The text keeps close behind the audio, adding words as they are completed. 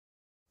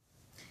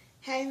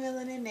Hey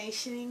Melanin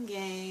Nation and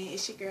gang,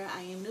 it's your girl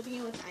I Am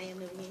Nubian with I Am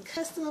Nubian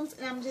Customs,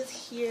 and I'm just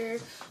here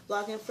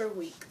vlogging for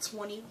week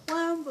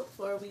 21.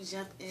 Before we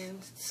jump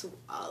into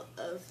all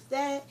of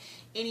that,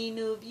 any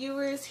new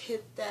viewers,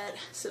 hit that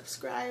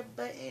subscribe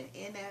button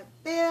and that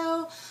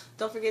bell.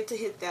 Don't forget to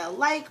hit that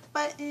like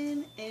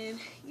button, and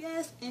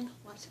yes, and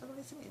watch all the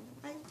way to the end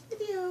of my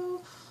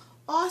video.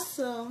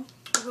 Awesome.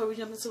 Before we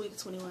jump into week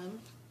 21,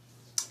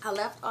 I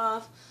left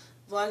off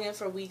vlogging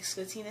for weeks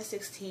 15 and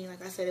 16.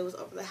 Like I said, it was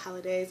over the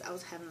holidays. I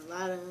was having a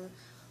lot of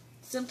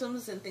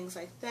symptoms and things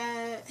like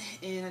that,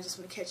 and I just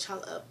want to catch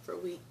y'all up for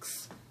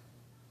weeks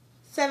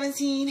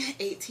 17,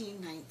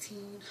 18,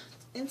 19,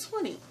 and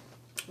 20,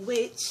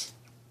 which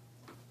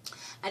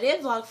I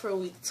did vlog for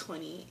week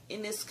 20,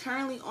 and it's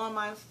currently on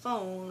my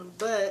phone,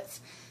 but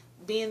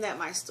being that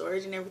my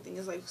storage and everything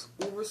is like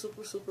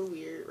super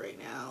weird right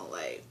now,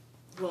 like,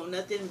 well,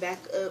 nothing back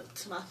up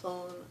to my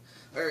phone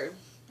or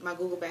my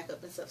Google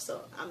backup and stuff,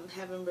 so I'm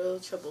having real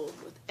trouble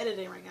with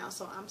editing right now,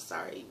 so I'm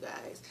sorry, you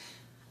guys.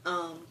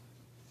 On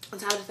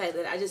top of the fact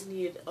that I just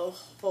needed a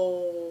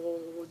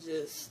whole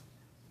just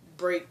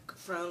break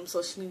from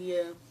social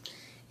media.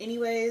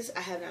 Anyways, I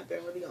have not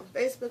been really on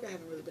Facebook. I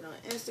haven't really been on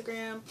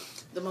Instagram.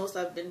 The most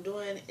I've been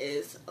doing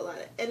is a lot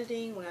of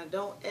editing. When I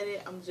don't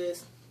edit, I'm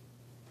just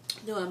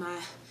doing my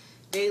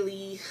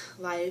daily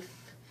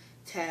life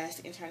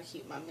task and trying to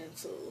keep my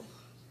mental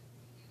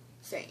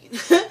sane.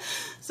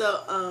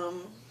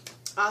 So,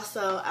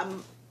 also,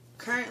 I'm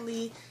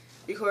currently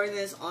recording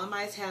this on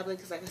my tablet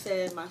because, like I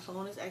said, my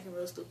phone is acting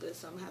real stupid,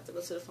 so I'm going to have to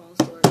go to the phone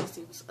store and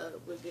see what's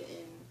up with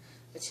getting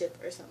a chip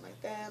or something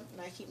like that.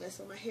 And I keep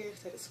messing with my hair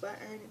because I just flat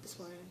ironed it this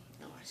morning.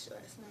 I washed it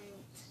last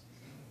night.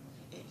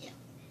 And yeah,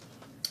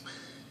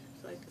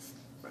 I feel like this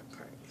front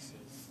part is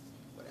just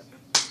whatever.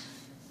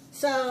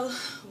 So,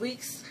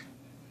 weeks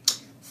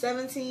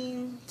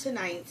 17 to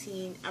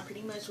 19, I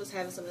pretty much was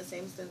having some of the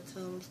same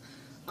symptoms.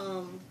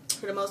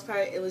 For the most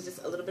part, it was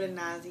just a little bit of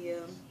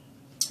nausea,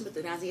 but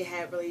the nausea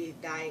had really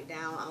died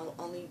down. I'll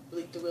only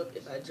really throw up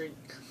if I drink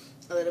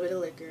a little bit of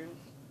liquor.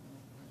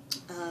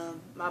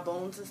 My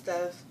bones and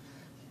stuff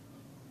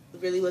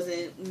really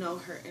wasn't,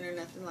 hurting or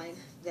nothing like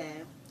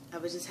that. I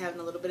was just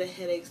having a little bit of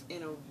headaches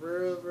and a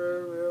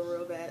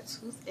real bad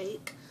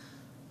toothache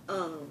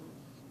on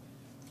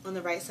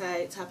the right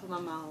side, top of my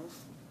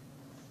mouth.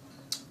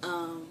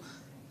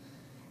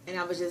 And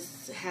I was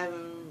just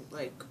having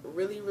like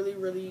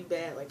really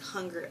bad like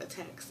hunger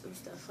attacks and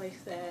stuff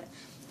like that,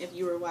 if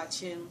you were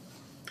watching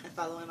and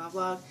following my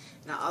vlog.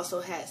 And I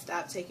also had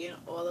stopped taking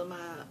all of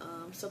my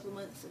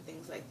supplements and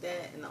things like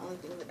that, and the only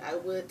thing that I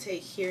would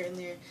take here and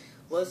there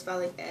was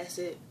folic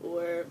acid,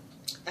 or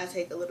I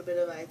take a little bit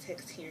of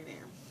Vitex here and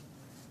there.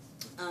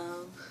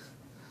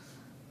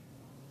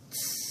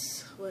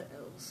 What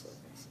else?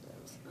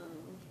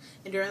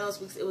 And during those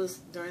weeks, it was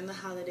during the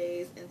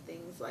holidays and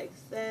things like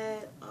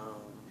that.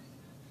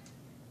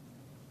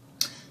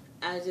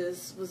 I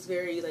just was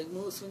very like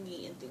mood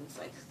swingy and things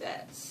like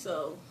that.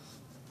 So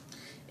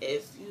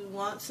if you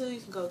want to,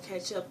 you can go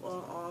catch up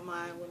on all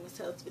my women's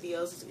health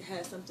videos. It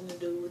has something to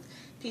do with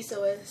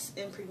PCOS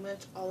and pretty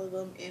much all of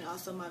them, and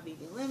also my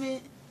vegan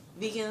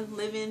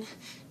living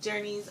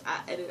journeys.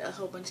 I edited a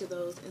whole bunch of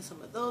those, and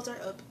some of those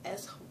are up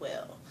as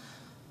well.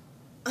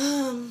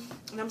 And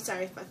I'm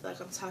sorry if I feel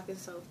like I'm talking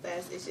so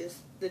fast. It's just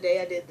the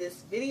day I did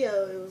this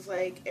video, it was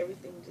like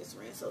everything just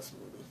ran so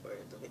smoothly for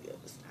the video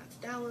just not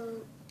to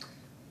download.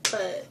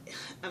 But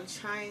I'm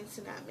trying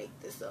to not make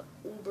this a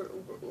uber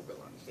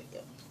long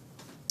video.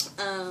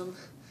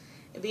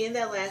 And being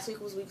that last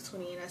week was week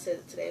 20, and I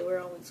said today we're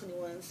on week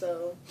 21,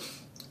 so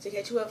to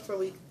catch you up for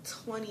week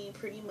 20,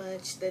 pretty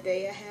much the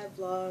day I had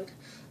vlogged,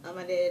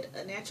 I did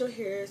a natural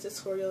hair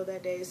tutorial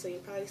that day, so you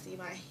probably see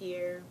my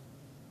hair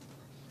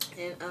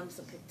and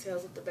some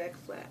pigtails at the back,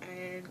 flat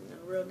iron,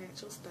 real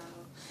natural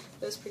style.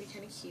 It was pretty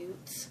kind of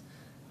cute.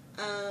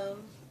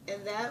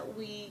 And that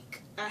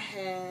week I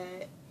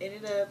had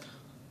ended up,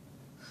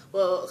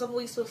 well, a couple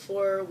weeks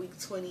before week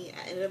 20,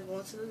 I ended up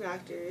going to the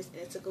doctors,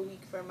 and it took a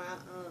week for my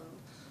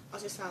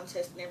ultrasound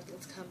test and everything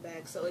to come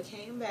back. So it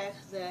came back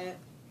that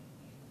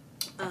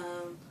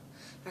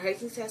my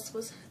Hershey's test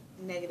was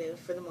negative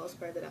for the most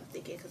part, that I'm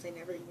thinking, because they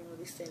never even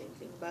really said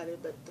anything about it.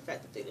 But the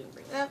fact that they didn't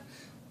bring it up,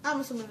 I'm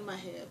assuming in my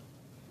head,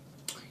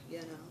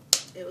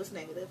 it was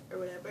negative or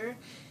whatever.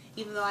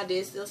 Even though I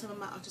did steal some of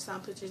my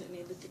ultrasound pictures, and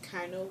they looked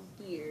kind of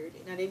weird.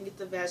 And I didn't get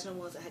the vaginal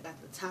ones. I had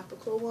got the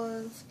topical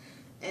ones.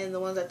 And the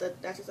ones at the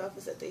doctor's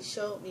office that they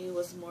showed me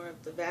was more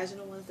of the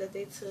vaginal ones that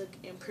they took.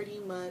 And pretty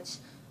much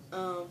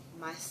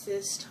my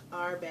cysts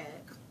are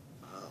back.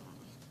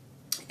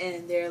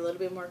 And they're a little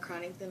bit more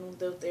chronic than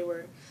they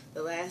were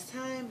the last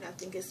time. And I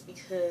think it's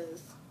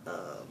because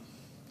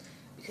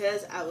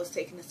I was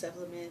taking the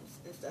supplements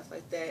and stuff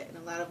like that, and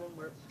a lot of them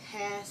were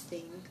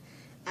passing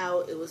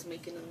out. It was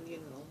making them,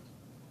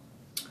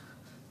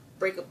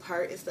 break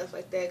apart and stuff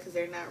like that, because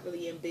they're not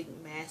really in big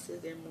masses.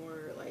 They're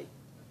more like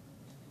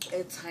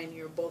in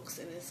tinier bulks,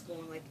 and it's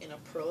going like in a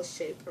pearl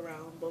shape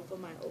around both of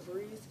my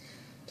ovaries.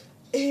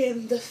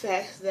 And the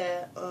fact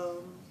that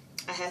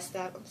I had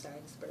stopped, I'm sorry,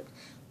 I just burped.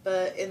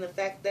 But in the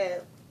fact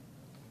that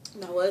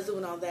I was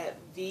doing all that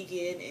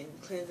vegan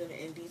and cleansing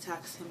and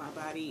detoxing my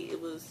body, it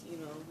was, you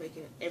know,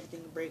 making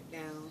everything break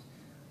down.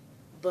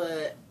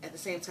 But at the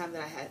same time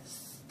that I had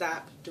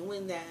stopped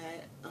doing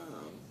that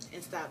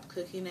and stopped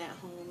cooking at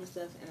home and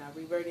stuff, and I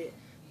reverted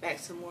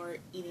back to more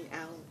eating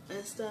out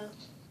and stuff,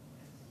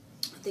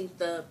 I think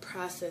the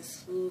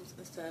processed foods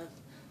and stuff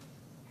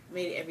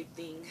made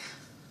everything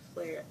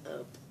flare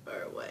up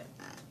or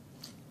whatnot,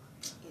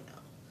 you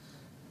know.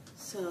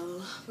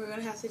 So we're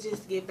gonna have to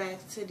just get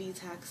back to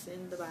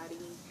detoxing the body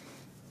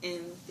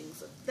and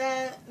things of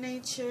that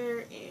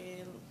nature.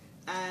 And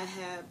I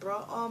have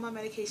brought all my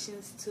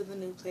medications to the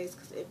new place,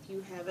 because if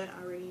you haven't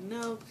already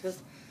know,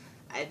 because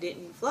I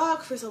didn't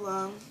vlog for so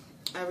long,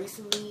 I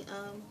recently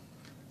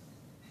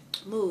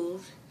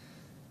moved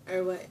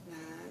or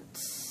whatnot,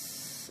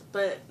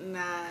 but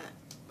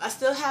I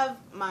still have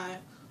my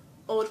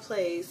old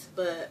place,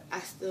 but I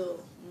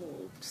still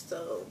moved.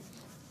 So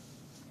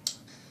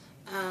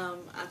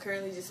I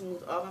currently just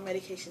moved all my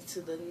medications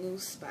to the new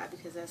spot,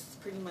 because that's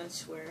pretty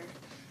much where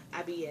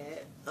I be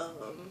at.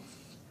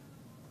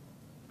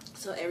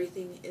 So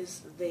everything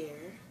is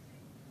there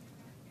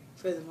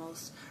for the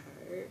most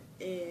part,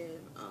 and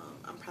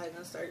I'm probably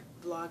gonna start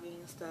vlogging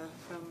and stuff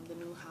from the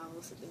new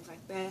house and things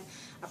like that.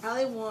 I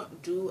probably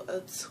won't do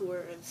a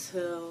tour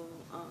until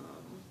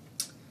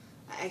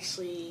I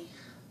actually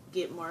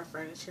get more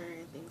furniture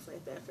and things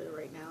like that. For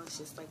right now, it's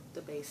just like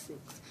the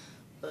basics.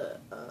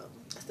 But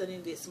I still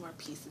need to get some more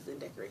pieces and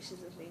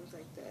decorations and things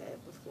like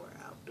that before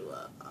I'll do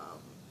a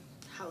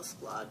house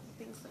vlog and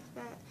things like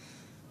that.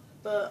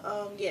 But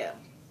yeah,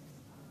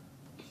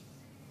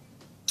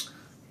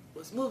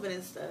 was moving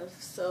and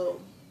stuff,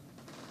 so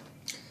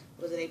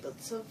wasn't able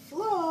to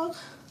vlog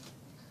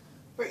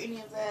for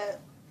any of that.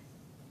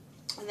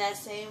 And that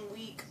same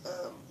week,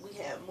 we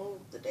had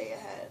moved the day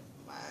I had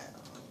my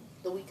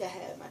the week I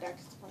had my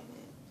doctor's appointment.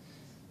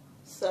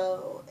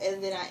 So,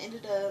 and then I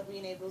ended up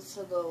being able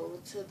to go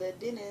to the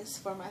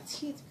dentist for my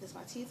teeth, because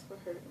my teeth were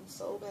hurting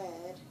so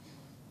bad.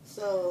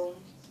 So,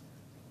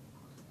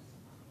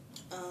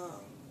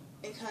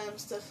 it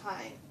comes to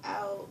find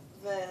out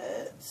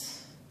that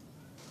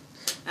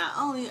not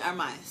only are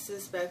my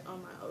cysts back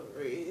on my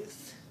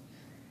ovaries,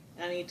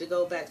 and I need to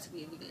go back to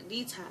being vegan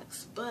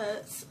detox,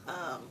 but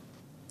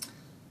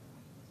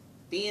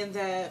being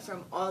that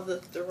from all the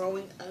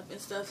throwing up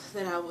and stuff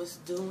that I was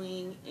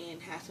doing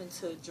and having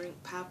to drink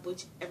pop,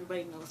 which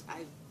everybody knows I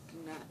do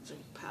not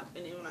drink pop,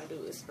 and then when I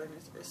do, it's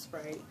Furnace or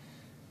Sprite,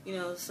 you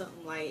know,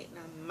 something light, and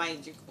I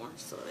might drink orange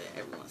soda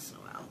every once in a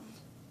while,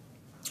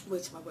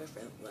 which my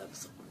boyfriend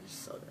loves orange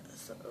soda,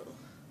 so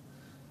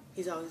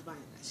he's always buying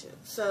that shit.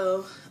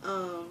 So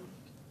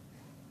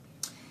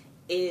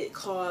it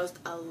caused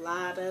a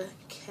lot of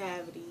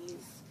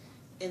cavities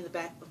in the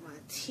back of my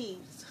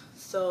teeth.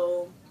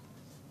 So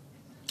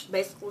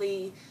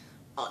basically,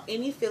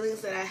 any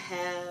fillings that I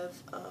have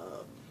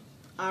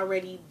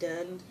already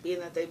done, being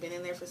that they've been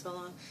in there for so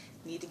long,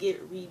 need to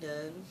get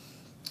redone.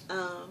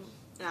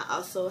 And I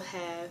also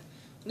have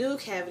new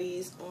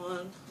cavities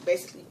on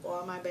basically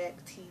all my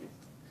back teeth,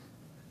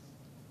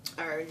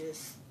 or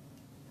just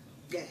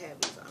got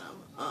cavities on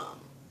them.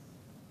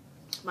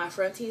 My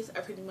front teeth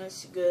are pretty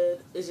much good.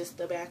 It's just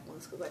the back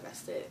ones, because like I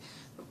said,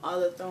 from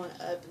all the throwing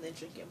up and then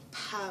drinking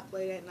pop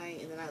late at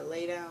night, and then I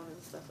lay down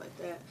and stuff like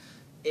that,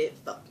 it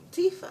fucked my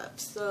teeth up.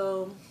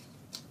 So,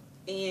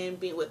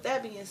 and with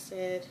that being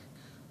said,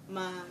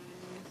 my,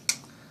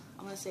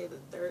 I'm gonna say the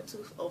third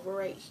tooth over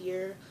right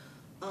here,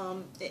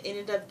 it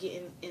ended up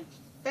getting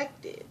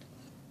infected.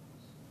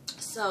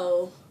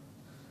 So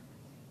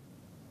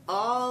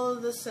all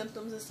of the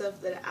symptoms and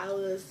stuff that I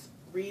was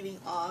reading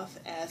off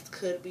as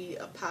could be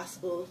a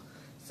possible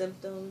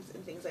symptoms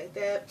and things like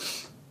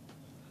that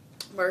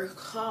were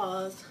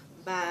caused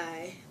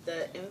by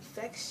the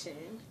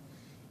infection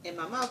in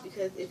my mouth.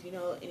 Because if you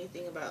know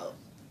anything about,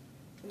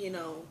 you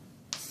know,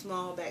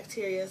 small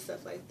bacteria,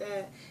 stuff like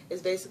that,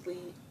 it's basically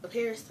a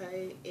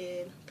parasite,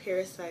 and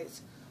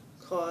parasites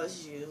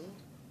cause you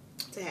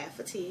to have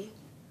fatigue,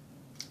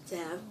 to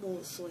have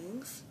mood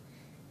swings.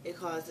 It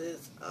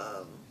causes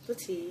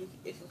fatigue.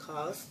 It can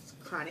cause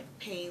chronic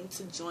pain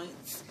to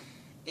joints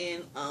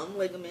and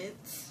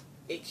ligaments.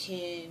 It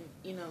can,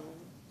 you know,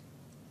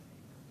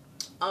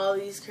 all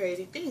these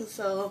crazy things.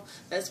 So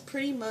that's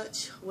pretty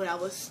much what I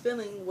was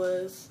feeling,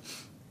 was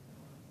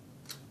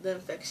the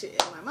infection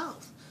in my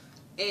mouth.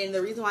 And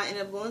the reason why I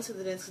ended up going to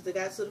the dentist, because it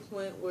got to the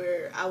point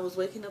where I was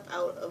waking up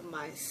out of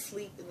my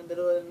sleep in the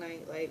middle of the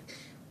night, like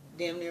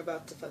damn near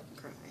about to fucking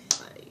cry.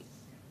 Like,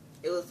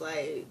 it was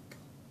like,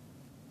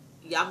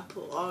 y'all can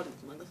pull all these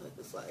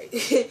motherfuckers,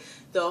 like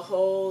the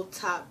whole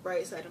top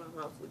right side of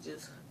my mouth would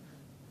just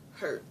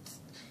hurt.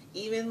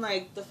 Even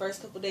like the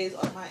first couple days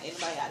on my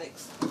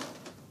antibiotics,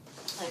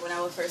 like when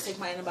I would first take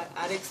my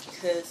antibiotics,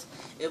 because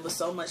it was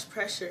so much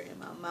pressure in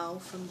my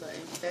mouth from the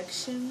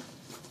infection,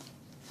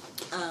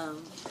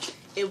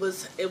 it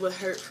would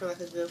hurt for like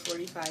a good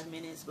 45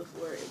 minutes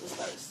before it would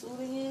start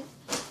soothing it.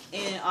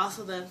 And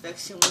also the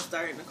infection was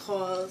starting to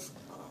cause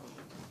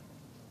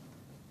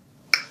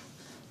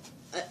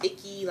an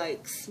icky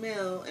like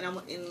smell, and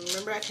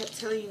remember I kept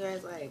telling you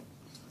guys like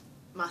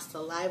my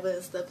saliva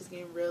and stuff is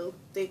getting real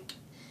thick,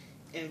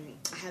 and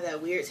I had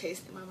that weird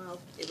taste in my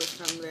mouth. It was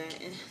from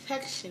that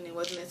infection. It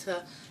wasn't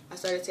until I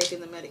started taking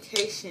the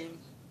medication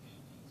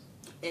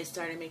and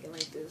started making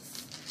like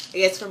this, I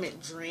guess from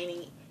it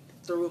draining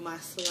through my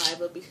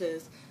saliva,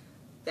 because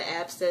the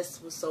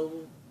abscess was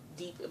so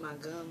deep in my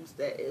gums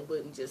that it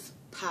wouldn't just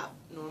pop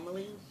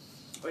normally,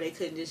 or they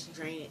couldn't just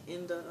drain it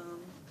in the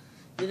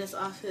dentist's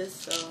office.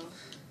 So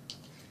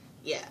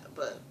yeah,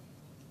 but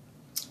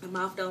my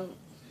mouth don't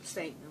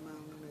stink no more,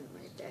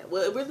 like that.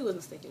 Well, it really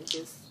wasn't stinking,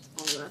 just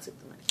only when I took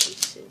the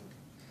medication.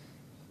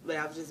 But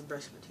I would just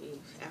brush my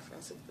teeth after I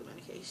took the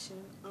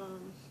medication.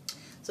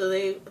 So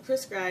they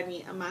prescribed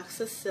me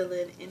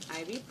amoxicillin and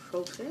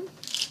ibuprofen,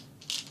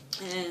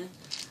 and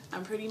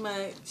I'm pretty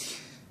much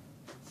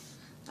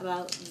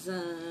about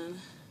done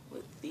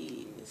with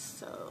these.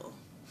 So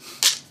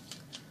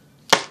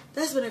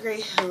that's been a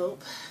great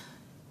help.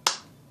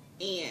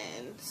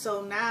 And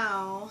so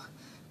now,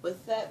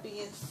 with that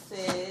being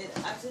said,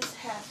 I just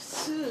have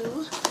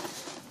to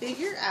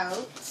figure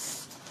out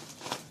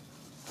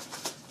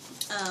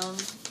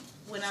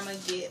when I'm going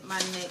to get my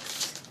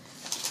next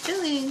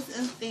fillings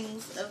and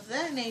things of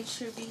that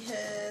nature,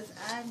 because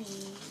I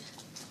need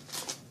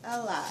a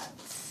lot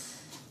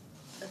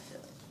of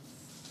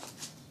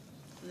fillings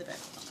in the back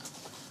of my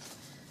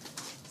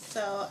mouth.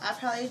 So I'll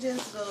probably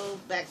just go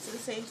back to the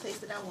same place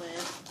that I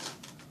went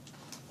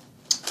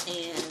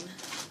and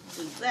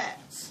do that.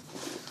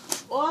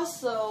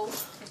 Also,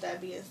 with that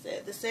being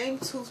said, the same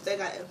tooth that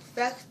got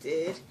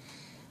infected,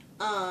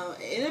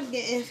 it ended up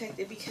getting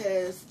infected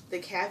because the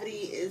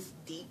cavity is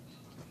deep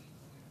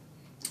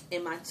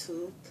in my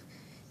tooth,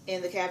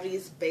 and the cavity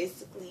is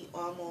basically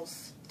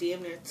almost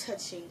damn near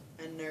touching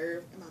a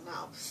nerve in my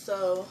mouth.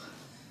 So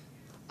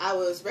I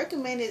was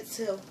recommended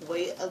to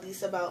wait at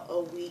least about a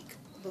week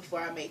before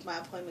I make my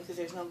appointment, because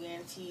there's no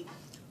guarantee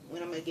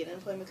when I'm going to get an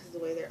appointment, because the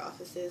way their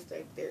office is,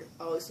 they're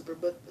always super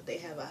booked, but they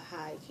have a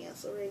high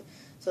cancel rate.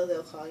 So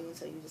they'll call you and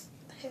tell you just,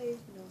 hey,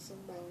 you know,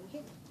 somebody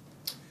here.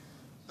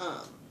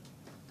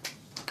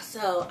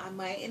 So I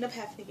might end up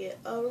having to get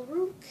a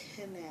root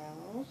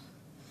canal.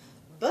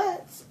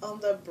 But on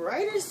the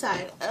brighter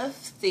side of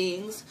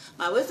things,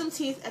 my wisdom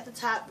teeth at the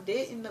top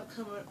did end up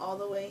coming all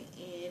the way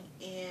in,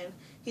 and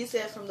he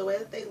said from the way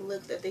that they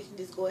look that they can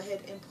just go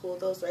ahead and pull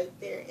those right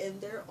there in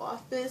their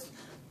office.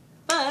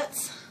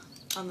 But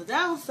on the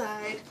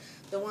downside,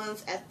 the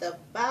ones at the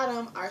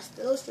bottom are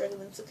still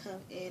struggling to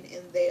come in,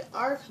 and they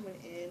are coming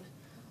in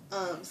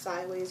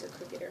sideways or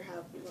crooked, or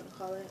however you want to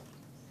call it,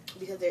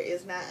 because there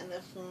is not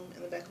enough room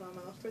in the back of my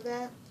mouth for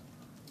that.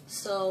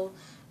 So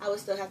I would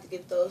still have to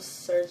get those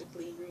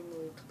surgically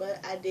removed.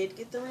 But I did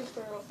get the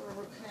referral for a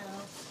root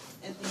canal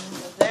and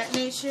things of that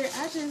nature.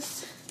 I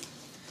just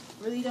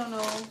really don't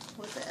know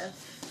what the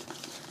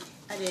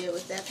F I did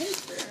with that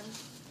paper.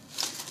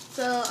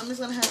 So I'm just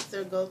going to have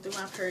to go through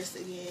my purse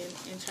again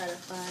and try to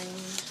find...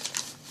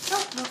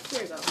 Oh, no,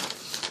 here we go.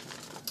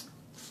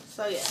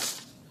 So yeah.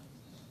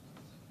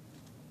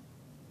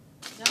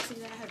 Y'all see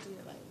that? I have to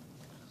get like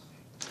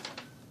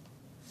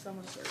so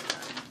much work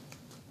done.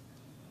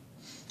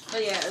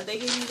 But yeah, they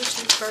gave me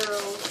this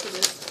referral to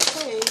this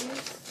place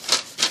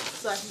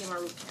so I can get my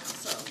root canal.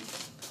 So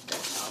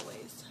that's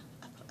always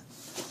a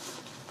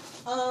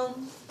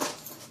plus.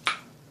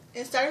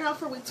 And starting off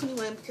for week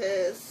 21,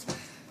 because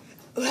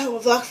I have a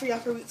vlog for y'all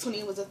for week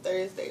 20. It was a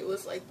Thursday. It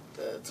was like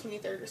the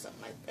 23rd or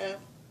something like that.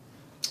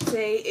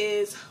 Today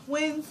is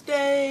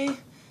Wednesday,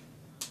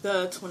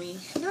 the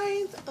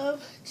 29th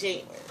of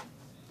January.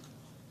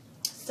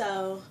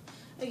 So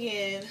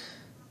again,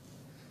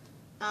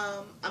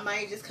 I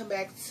might just come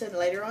back to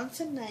later on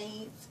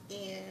tonight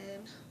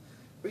and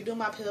redo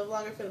my pill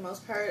vlogger. For the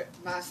most part,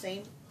 my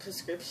same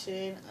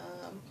prescription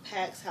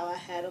packs, how I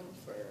had them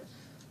for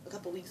a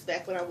couple weeks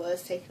back when I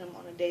was taking them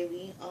on a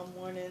daily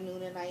morning,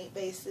 noon, and night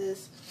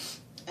basis,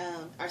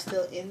 are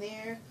still in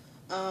there.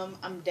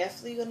 I'm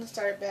definitely going to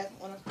start back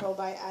on a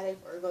probiotic,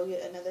 or go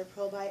get another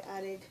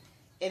probiotic,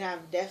 and I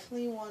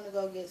definitely want to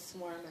go get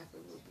some more macro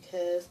root,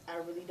 because I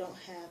really don't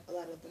have a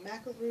lot of the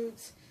macro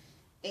roots.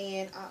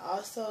 And I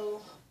also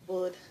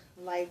would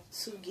like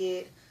to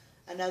get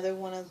another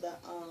one of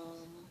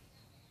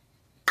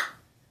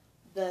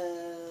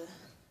the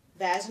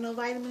vaginal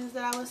vitamins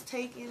that I was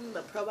taking,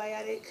 the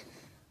probiotic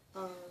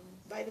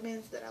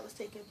vitamins that I was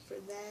taking for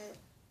that.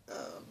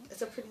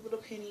 It's a pretty little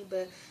penny,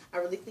 but I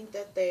really think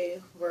that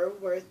they were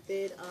worth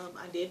it.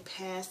 I did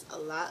pass a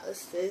lot of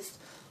cysts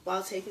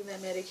while taking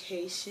that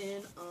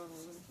medication,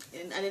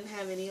 and I didn't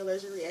have any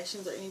allergic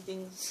reactions or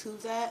anything to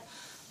that.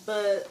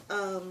 But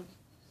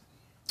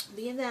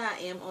being that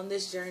I am on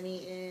this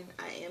journey, and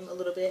I am a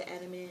little bit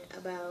adamant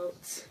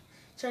about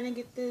trying to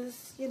get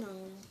this, you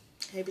know,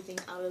 everything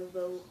out of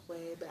the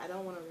way, but I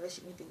don't want to rush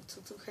anything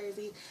too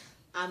crazy.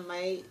 I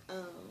might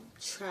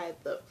try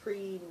the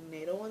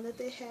prenatal one that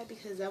they had,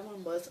 because that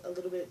one was a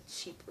little bit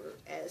cheaper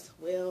as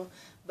well,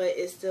 but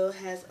it still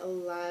has a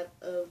lot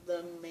of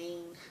the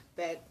main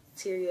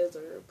bacteria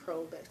or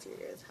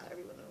probacteria, however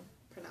you want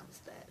to pronounce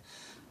that.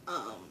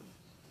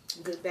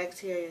 good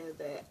bacteria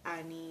that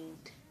I need.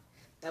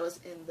 That was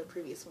in the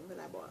previous one that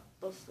I bought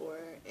before,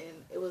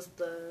 and it was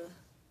the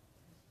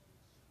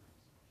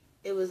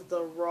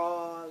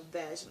raw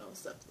vaginal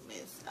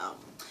supplements.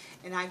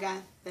 And I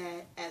got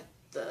that at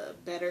the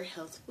Better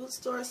Health Food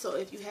Store. So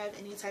if you have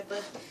any type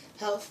of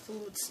health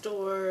food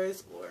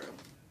stores or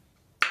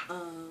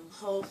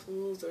Whole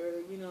Foods,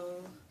 or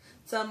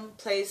some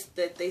place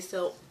that they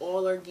sell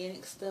all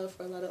organic stuff,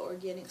 or a lot of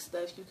organic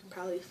stuff, you can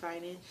probably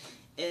find it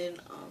in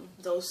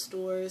those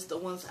stores. The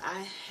ones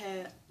I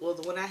had, well,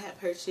 the one I had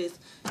purchased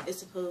is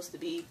supposed to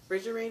be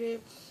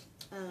refrigerated,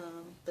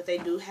 but they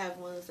do have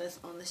ones that's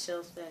on the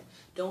shelf that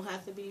don't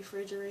have to be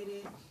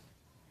refrigerated,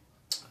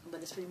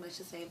 but it's pretty much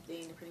the same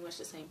thing. They're pretty much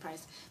the same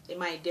price. They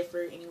might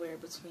differ anywhere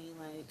between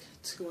like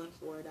 $2 and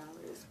 $4,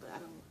 but I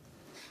don't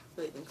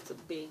really think it's a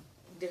big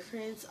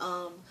difference.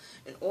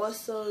 And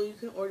also you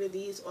can order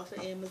these off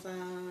of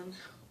Amazon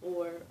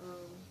or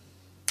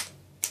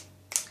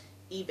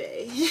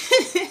eBay.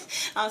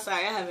 I'm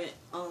sorry, I haven't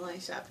online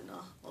shopped in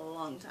a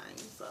long time,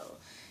 so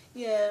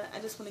yeah, I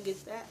just want to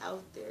get that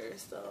out there.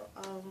 So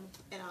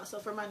and also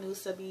for my new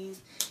subbies,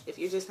 if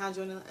you're just not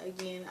joining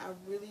again, I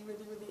really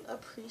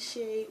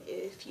appreciate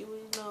if you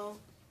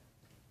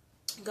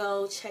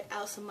go check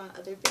out some of my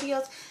other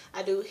videos.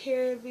 I do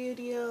hair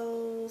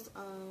videos,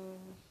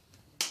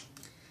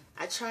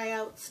 I try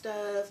out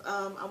stuff.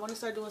 I want to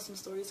start doing some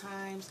story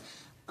times,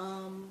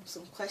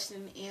 some question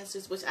and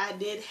answers, which I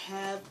did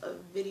have a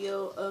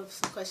video of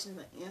some questions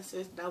and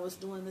answers that I was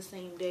doing the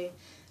same day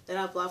that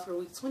I vlogged for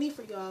week 20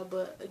 for y'all.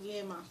 But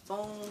again, my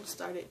phone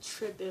started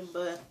tripping.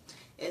 But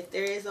if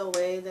there is a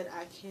way that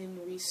I can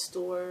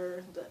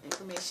restore the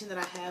information that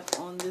I have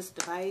on this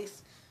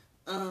device,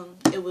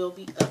 it will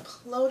be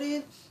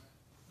uploaded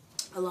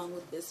along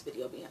with this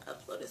video being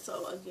uploaded.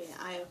 So again,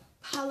 I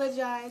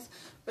apologize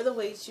for the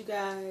wait, you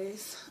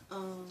guys.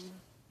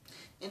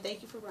 And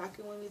thank you for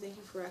rocking with me. Thank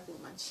you for rocking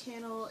with my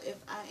channel. If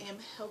I am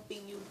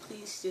helping you,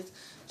 please just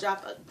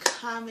drop a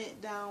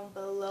comment down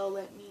below.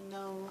 Let me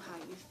know how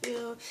you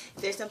feel. If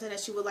there's something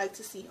that you would like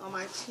to see on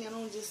my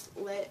channel, just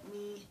let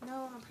me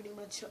know. I'm pretty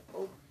much an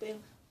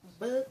open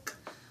book.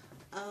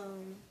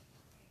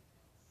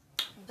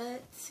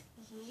 But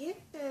yeah,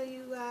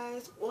 you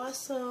guys.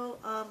 Also,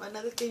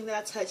 another thing that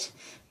I touched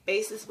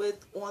bases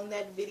with on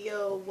that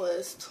video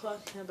was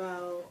talking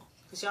about,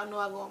 because y'all know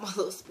I go on my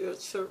little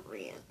spiritual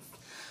rants.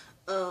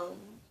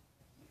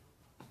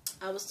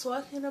 I was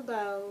talking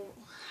about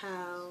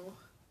how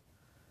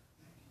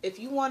if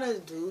you want to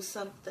do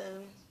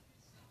something,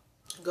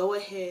 go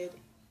ahead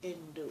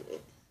and do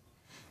it.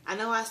 I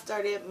know I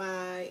started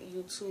my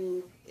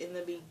YouTube in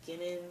the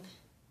beginning.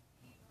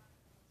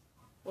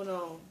 Well,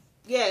 no.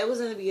 Yeah, it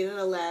was in the beginning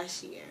of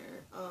last year.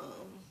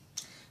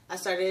 I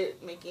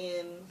started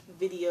making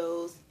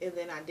videos, and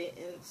then I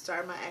didn't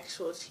start my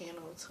actual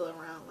channel until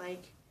around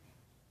like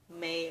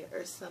May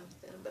or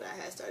something, but I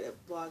had started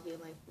vlogging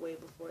like way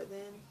before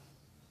then,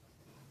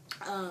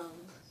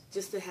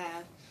 just to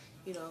have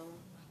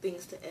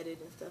things to edit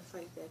and stuff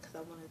like that, because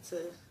I wanted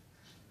to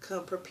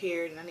come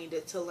prepared and I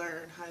needed to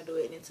learn how to do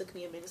it, and it took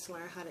me a minute to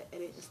learn how to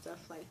edit and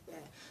stuff like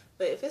that.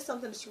 But if it's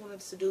something that you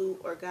wanted to do,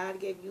 or God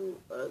gave you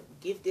a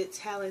gifted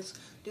talent,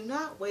 do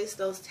not waste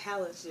those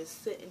talents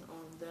just sitting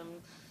on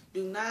them.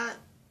 Do not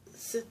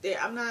sit there.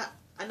 I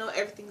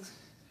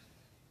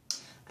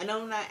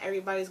know not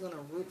everybody's going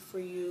to root for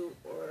you,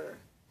 or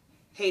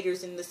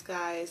haters in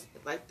disguise.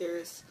 Like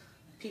there's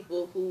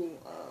people who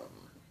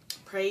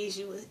praise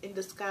you in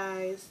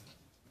disguise,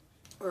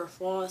 or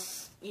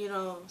false,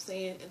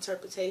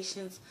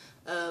 interpretations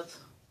of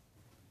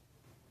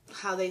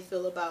how they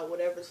feel about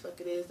whatever the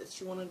fuck it is that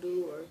you want to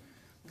do or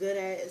good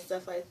at and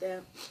stuff like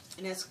that.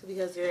 And that's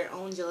because their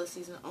own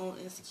jealousies and own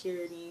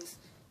insecurities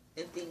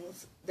and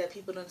things that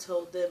people done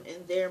told them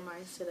in their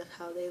mindset of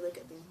how they look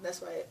at things.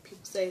 That's why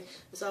people say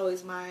it's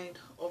always mind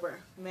over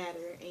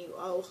matter, and you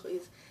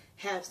always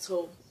have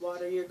to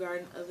water your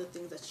garden of the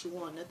things that you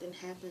want. Nothing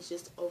happens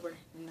just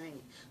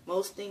overnight.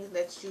 Most things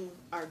that you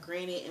are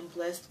granted and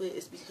blessed with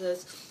is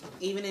because,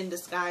 even in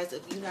disguise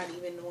of you not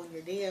even knowing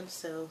your damn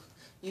self,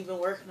 you've been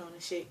working on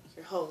this shit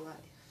your whole life.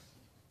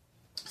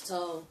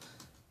 So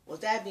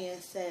with that being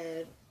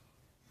said,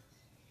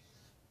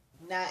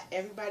 not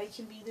everybody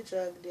can be the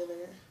drug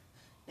dealer.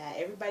 Not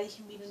everybody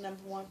can be the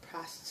 #1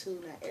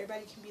 prostitute. Not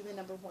everybody can be the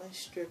 #1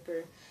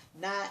 stripper.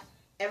 Not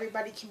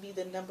everybody can be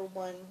the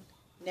 #1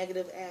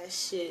 negative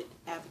ass shit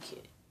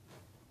advocate.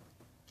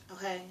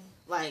 Okay?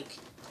 Like,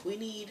 we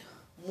need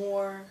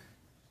more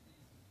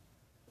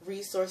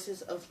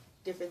resources of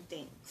different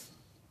things.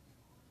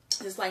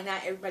 It's like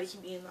not everybody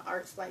can be in the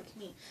arts like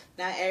me.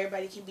 Not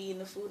everybody can be in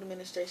the food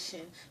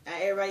administration. Not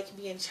everybody can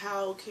be in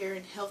child care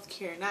and health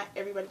care. Not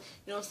everybody,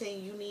 you know what I'm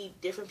saying? You need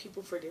different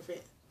people for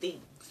different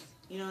things.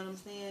 You know what I'm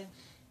saying?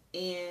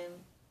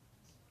 And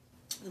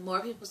the more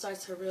people start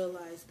to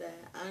realize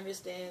that, I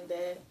understand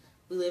that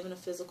we live in a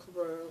physical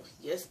world.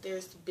 Yes,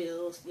 there's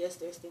bills. Yes,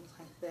 there's things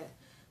like that.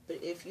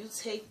 But if you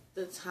take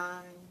the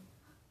time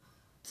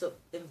to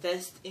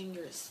invest in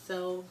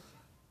yourself,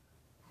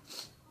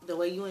 the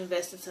way you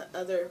invest into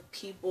other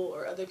people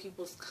or other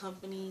people's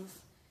companies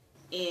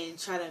and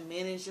try to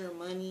manage your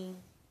money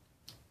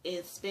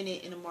and spend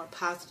it in a more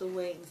positive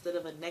way instead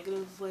of a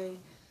negative way,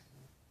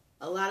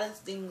 a lot of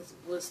things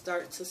will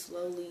start to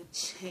slowly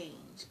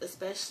change,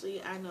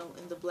 especially, I know,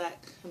 in the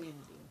Black community.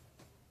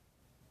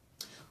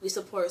 We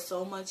support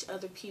so much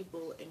other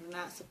people and do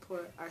not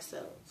support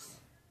ourselves.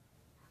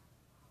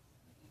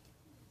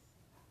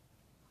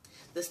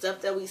 The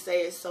stuff that we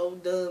say is so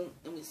dumb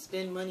and we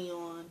spend money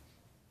on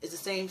is the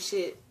same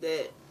shit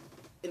that,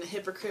 in a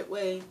hypocrite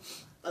way,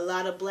 a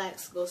lot of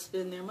blacks go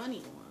spend their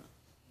money on.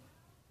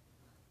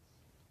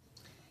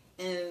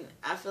 And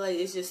I feel like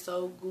it's just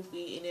so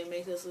goofy and it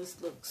makes us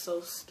just look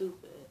so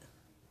stupid.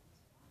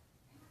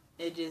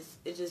 It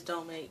just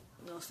don't make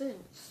no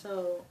sense.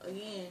 So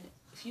again,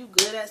 if you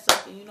good at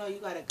something, you know you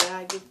got a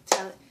God-given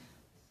talent,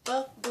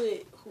 fuck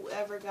with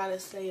whoever got to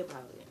say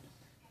about it.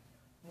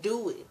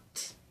 Do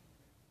it.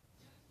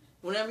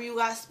 Whenever you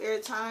got spare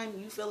time,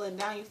 you feeling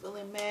down, you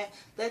feeling mad,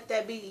 let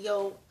that be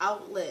your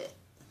outlet.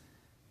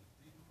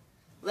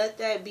 Let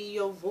that be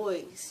your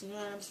voice. You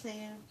know what I'm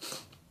saying?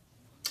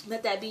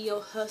 Let that be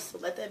your hustle.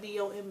 Let that be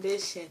your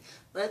ambition.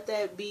 Let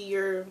that be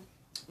your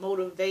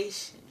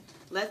motivation.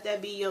 Let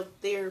that be your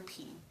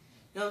therapy. You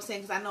know what I'm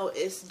saying? Because I know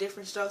it's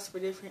different strokes for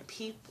different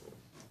people.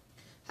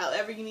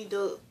 However, you need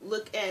to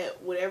look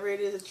at whatever it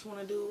is that you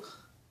want to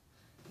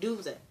do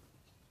that.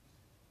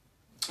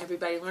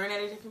 Everybody learn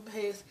at a different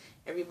pace.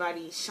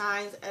 Everybody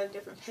shines at a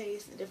different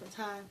pace, a different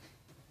time.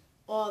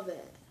 All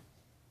that.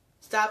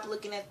 Stop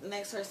looking at the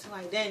next person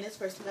like, dang, this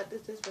person got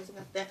this person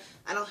got that.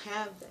 I don't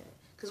have that.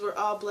 Because we're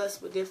all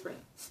blessed with different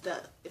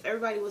stuff. If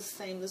everybody was the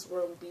same, this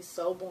world would be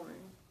so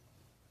boring.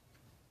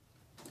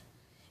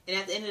 And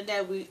at the end of the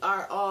day, we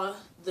are all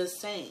the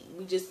same.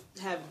 We just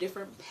have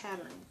different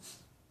patterns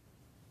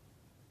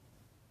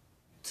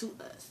to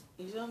us.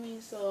 You feel me?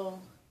 So,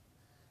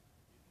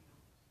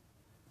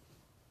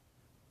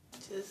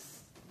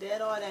 just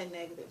dead all that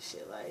negative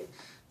shit. Like,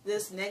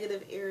 this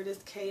negative era, this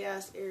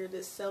chaos era,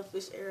 this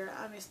selfish era.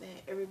 I understand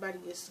everybody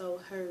is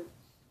so hurt.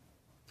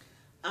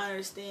 I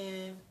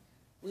understand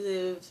we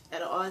live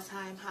at an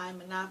all-time high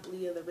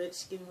monopoly of the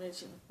rich getting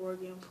rich and the poor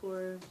getting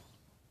poor.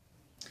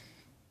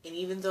 And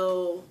even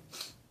though,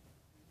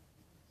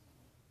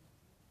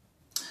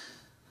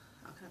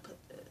 how can I put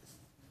this?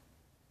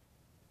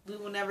 We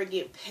will never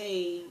get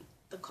paid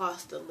the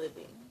cost of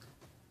living.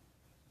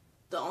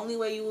 The only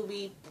way you will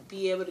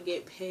be able to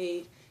get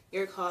paid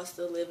your cost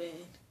of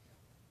living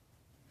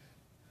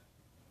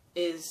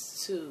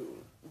is to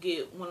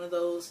get one of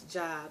those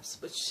jobs,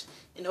 which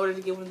in order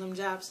to get one of them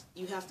jobs,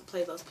 you have to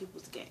play those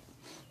people's game.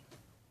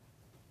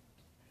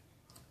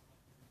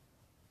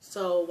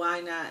 So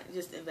why not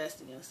just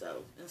invest in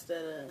yourself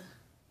instead of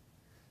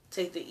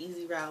take the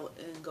easy route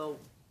and go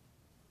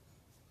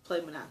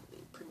play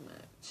Monopoly, pretty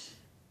much.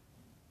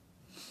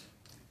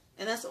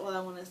 And that's all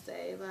I want to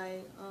say.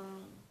 Like,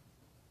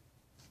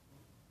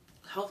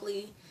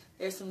 hopefully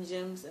there's some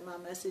gems in my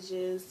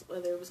messages,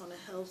 whether it was on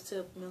a health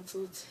tip,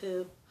 mental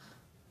tip,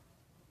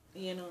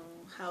 you know,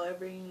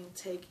 however you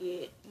take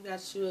it. You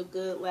got you a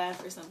good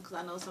laugh or something, because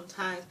I know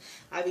sometimes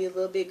I be a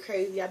little bit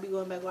crazy. I be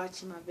going back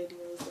watching my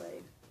videos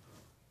like,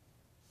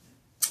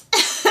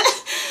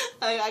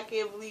 like, I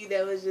can't believe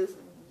that was just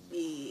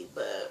me,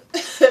 but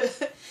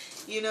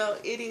you know,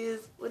 it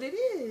is what it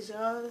is,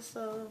 y'all.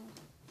 So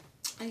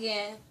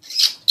again,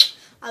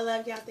 I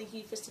love y'all. Thank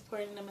you for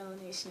supporting the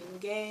Melanation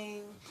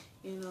gang,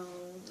 you know,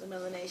 the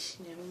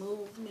Melanation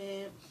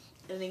movement.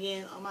 And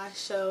again, on my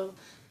show,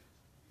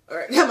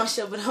 or not my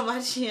show, but on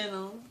my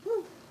channel.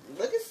 Whew,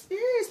 look at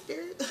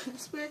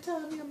Spirit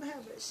telling me I'm gonna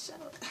have a show.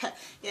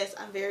 Yes,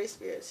 I'm very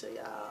spiritual,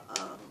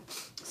 y'all.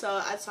 So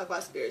I talk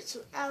about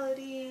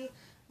spirituality,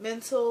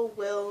 mental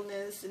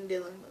wellness, and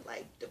dealing with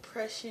like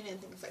depression and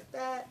things like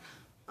that.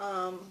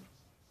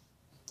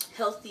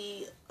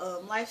 Healthy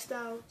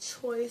lifestyle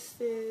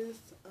choices,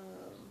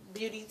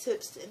 beauty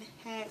tips and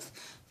hacks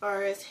as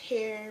far as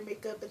hair,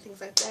 makeup, and things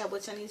like that,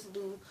 which I need to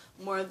do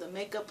more of the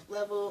makeup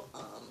level.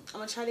 I'm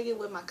going to try to get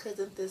with my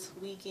cousin this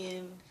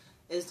weekend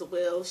as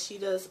well. She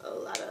does a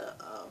lot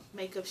of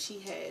makeup.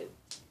 She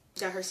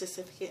got her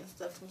certificate and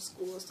stuff from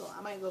school, so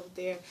I might go over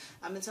there.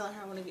 I've been telling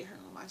her I want to get her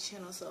on my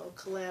channel, so I'll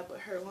collab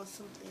with her on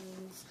some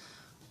things.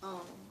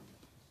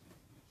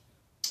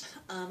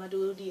 I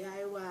do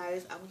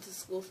DIYs. I went to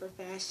school for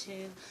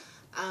fashion.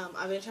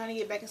 I've been trying to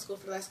get back in school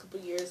for the last couple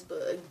of years,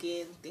 but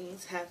again,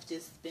 things have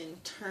just been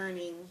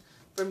turning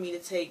for me to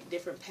take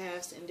different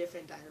paths in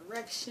different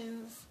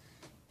directions.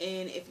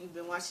 And if you've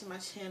been watching my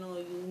channel,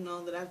 you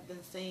know that I've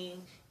been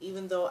saying,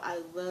 even though I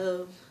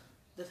love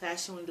the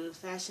fashion, I want to do the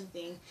fashion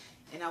thing,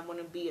 and I want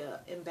to be an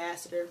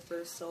ambassador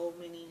for so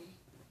many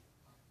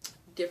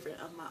different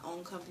of my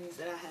own companies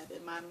that I have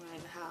in my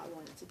mind, how I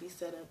want it to be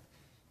set up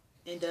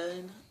and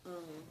done.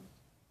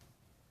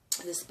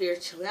 The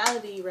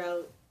spirituality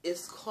route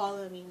is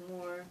calling me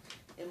more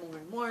and more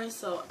and more,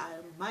 so I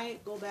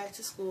might go back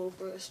to school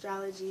for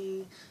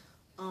astrology,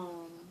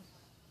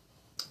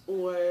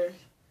 or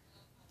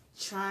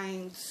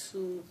trying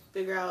to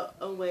figure out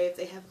a way if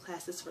they have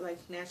classes for like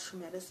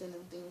natural medicine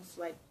and things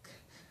like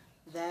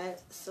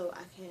that, so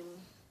I can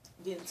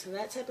get into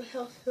that type of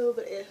health field.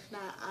 But if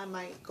not, I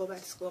might go back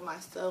to school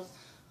myself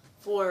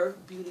for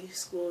beauty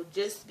school,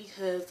 just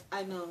because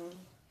I know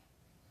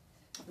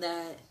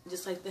that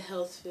just like the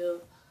health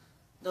field,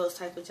 those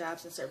type of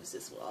jobs and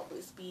services will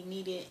always be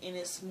needed, and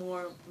it's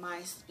more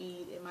my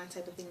speed and my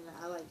type of thing that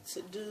I like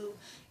to do,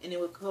 and it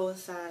would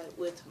coincide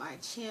with my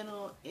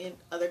channel and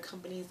other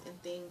companies and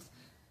things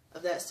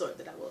of that sort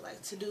that I would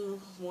like to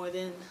do, more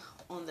than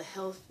on the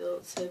health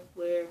field tip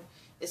where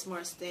it's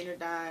more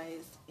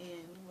standardized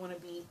and want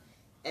to be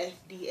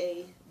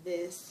FDA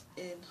this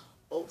and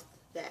both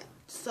that.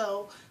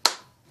 So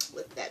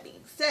with that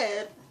being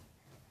said,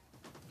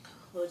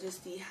 we'll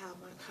just see how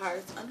my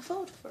cards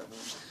unfold for me.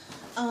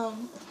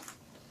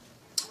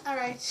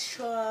 Alright,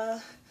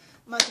 y'all.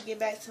 I'm about to get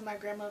back to my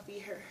grandma,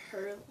 feed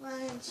her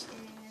lunch,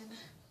 and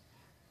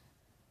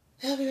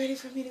they'll be ready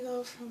for me to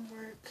go from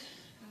work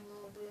in a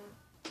little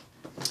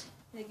bit.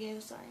 And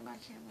again, sorry my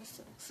camera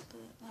sucks,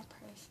 but my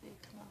purse did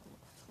come out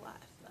fly.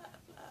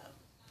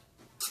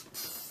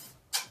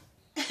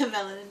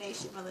 Melanin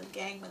Nation, Melanin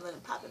Gang,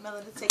 Melanin Poppin',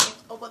 Melanin taking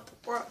over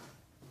the world.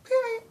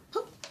 Period.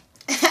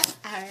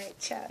 Alright,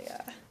 ciao,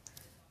 y'all.